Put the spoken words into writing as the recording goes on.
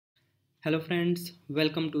Hello friends,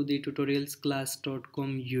 welcome to the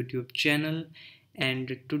tutorialsclass.com YouTube channel,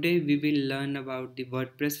 and today we will learn about the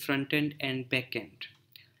WordPress frontend and backend.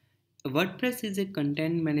 WordPress is a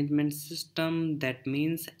content management system. That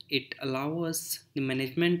means it allows us the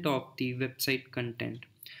management of the website content.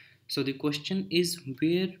 So the question is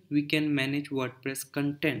where we can manage WordPress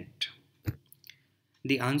content.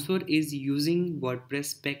 The answer is using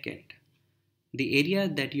WordPress backend. The area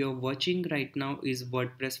that you're watching right now is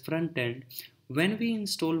WordPress frontend. When we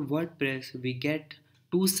install WordPress, we get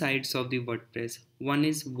two sides of the WordPress. One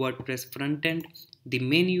is WordPress frontend, the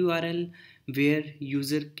main URL where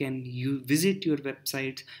user can visit your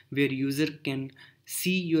website, where user can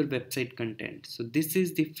see your website content. So this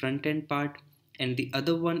is the frontend part, and the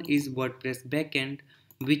other one is WordPress backend,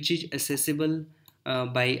 which is accessible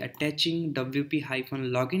by attaching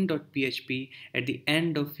wp-login.php at the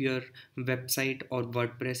end of your website or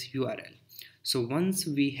WordPress URL. So once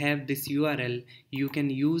we have this URL, you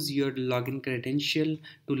can use your login credential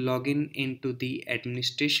to log in into the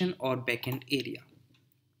administration or backend area.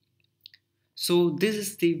 So this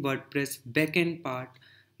is the WordPress backend part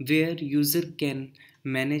where user can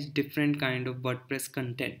manage different kind of WordPress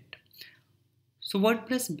content. So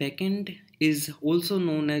WordPress backend is also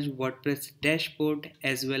known as WordPress dashboard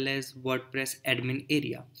as well as WordPress admin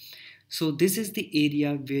area. So this is the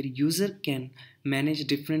area where user can manage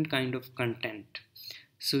different kind of content.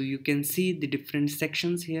 So you can see the different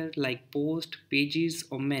sections here like post, pages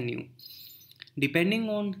or menu. Depending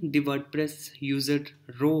on the WordPress user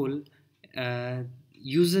role,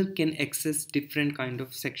 user can access different kind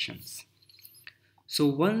of sections. So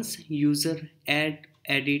once user edit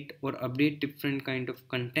or update different kind of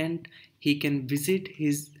content, he can visit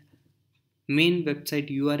his main website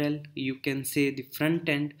URL, you can say the front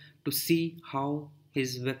end, to see how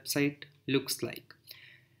his website looks like.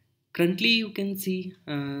 Currently you can see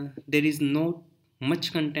there is no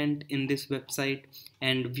much content in this website,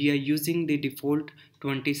 and we are using the default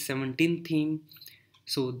 2017 theme.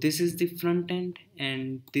 So this is the front end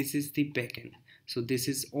and this is the back end. So this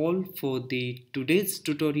is all for the today's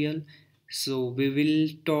tutorial. So we will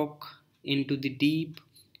talk into the deep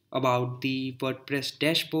about the WordPress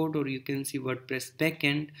dashboard, or you can see WordPress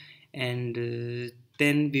backend, and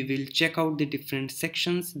then we will check out the different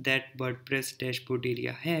sections that WordPress dashboard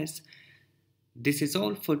area has. This is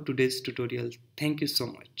all for today's tutorial. Thank you so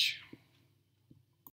much.